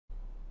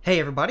Hey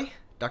everybody,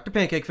 Dr.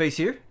 Pancakeface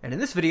here, and in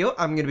this video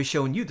I'm going to be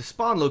showing you the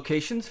spawn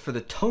locations for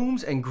the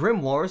tomes and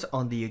grimoires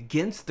on the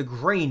Against the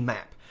Grain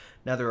map.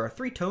 Now there are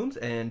 3 tomes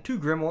and 2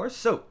 grimoires,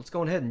 so let's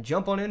go ahead and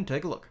jump on in and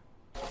take a look.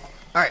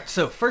 Alright,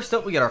 so first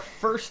up we got our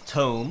first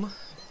tome.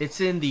 It's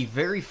in the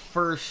very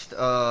first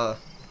set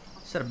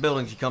of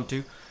buildings you come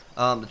to.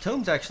 The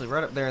tome's actually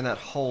right up there in that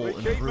hole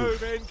in the roof.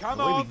 The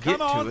way we get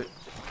to it,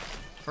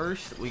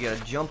 first we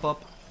gotta jump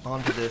up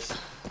onto this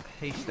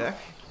haystack,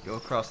 go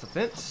across the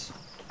fence,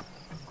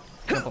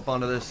 jump up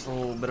onto this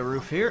little bit of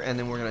roof here, and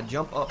then we're going to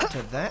jump up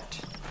to that,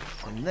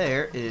 and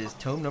there is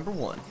tome number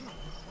 1.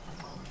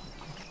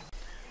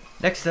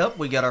 Next up,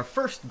 we got our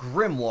first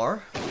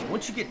grimoire.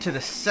 Once you get to the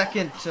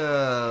second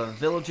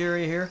village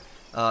area here,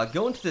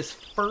 go into this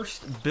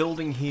first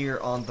building here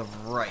on the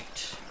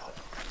right.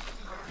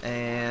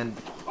 And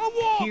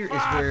here is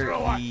where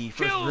the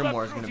first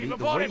grimoire is going to be. The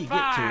way you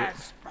get to it,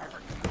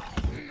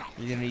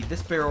 you're going to need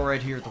this barrel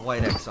right here with the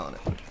white X on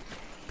it.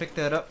 Pick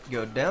that up,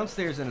 go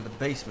downstairs into the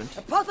basement,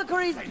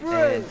 Apothecary's brew,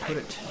 and put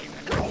it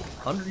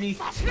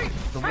underneath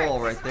the wall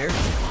right there.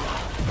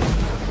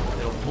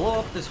 It'll blow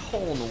up this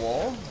hole in the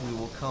wall. We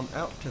will come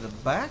out to the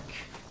back,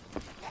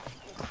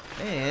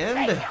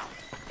 and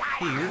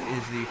here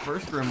is the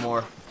first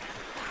grimoire.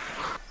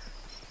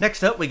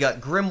 Next up, we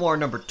got grimoire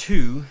number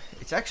 2.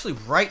 It's actually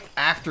right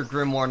after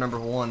grimoire number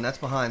 1. That's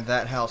behind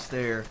that house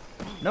there.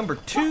 Number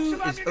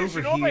 2 is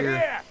over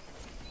here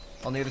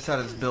on the other side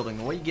of this building.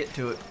 The way you get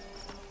to it,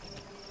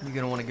 you're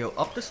going to want to go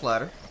up this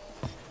ladder.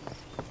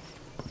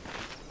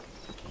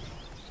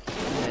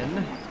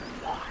 Then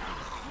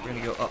you're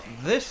going to go up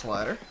this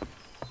ladder.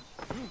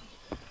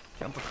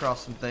 Jump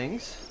across some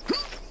things.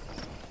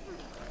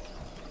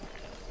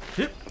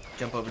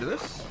 Jump over to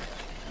this.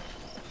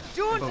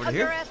 Don't over to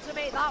here.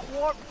 underestimate that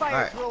warp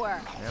fire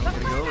thrower. Now we're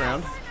going to go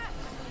around.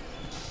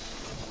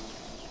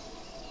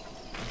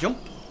 Jump.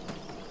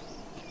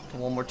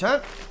 One more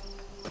time.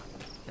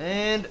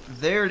 And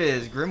there it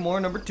is, grimoire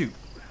number 2.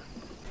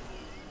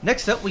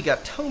 Next up, we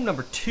got tome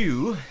number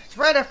 2. It's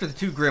right after the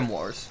 2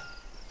 grimoires.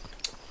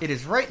 It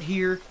is right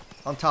here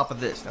on top of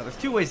this. Now, there's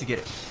 2 ways to get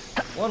it.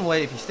 One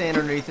way, if you stand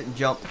underneath it and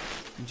jump,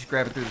 you just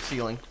grab it through the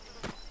ceiling.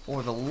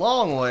 Or the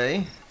long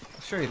way,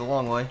 I'll show you the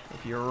long way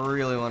if you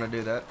really want to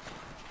do that.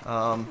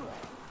 Come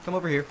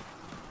over here.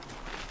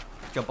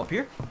 Jump up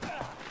here.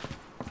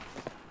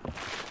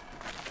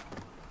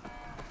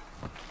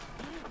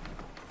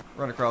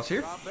 Run across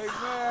here.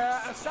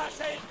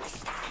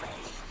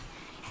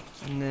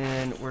 And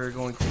then we're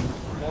going to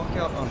walk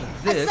out onto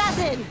this.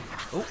 Assassin!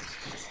 Oh.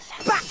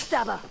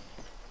 Backstabber!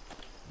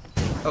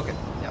 Okay,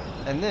 yeah.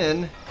 And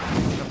then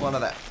jump onto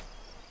that.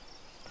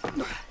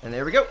 And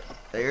there we go.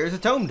 There's a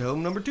tome,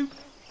 tome number 2.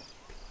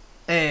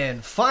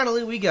 And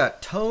finally, we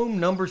got tome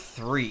number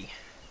 3.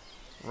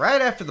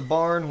 Right after the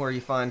barn where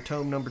you find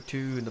tome number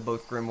 2 in the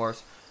both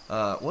grimoires.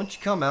 Once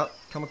you come out,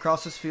 come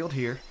across this field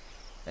here,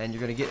 and you're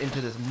going to get into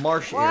this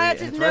marsh area.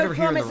 And it's right over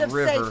here in the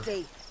river.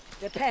 Safety.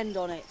 Depend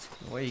on it.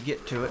 The way you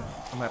get to it,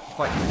 I'm going to have to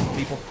fight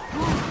these people.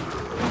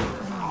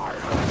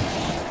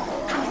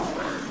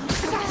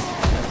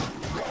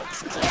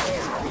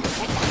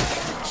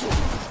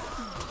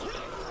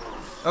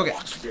 Okay,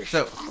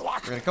 so we're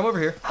going to come over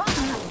here.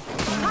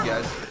 You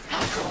guys.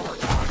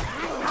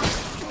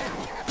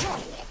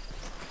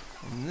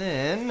 And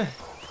then,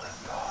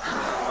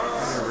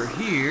 over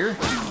here,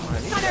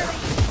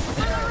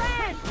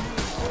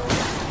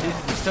 this is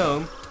the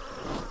tome.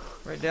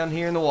 Right down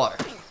here in the water.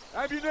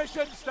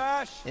 Ammunition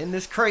stash. In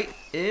this crate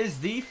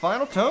is the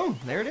final tome.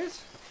 There it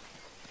is.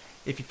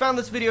 If you found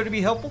this video to be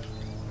helpful,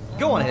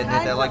 go on ahead and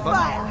hit that like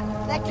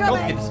button. Don't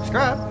forget to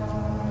subscribe.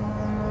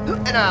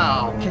 And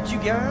I'll catch you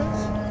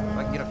guys. If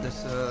I can get up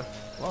this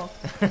long.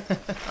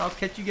 I'll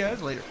catch you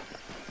guys later.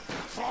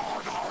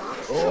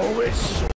 Always.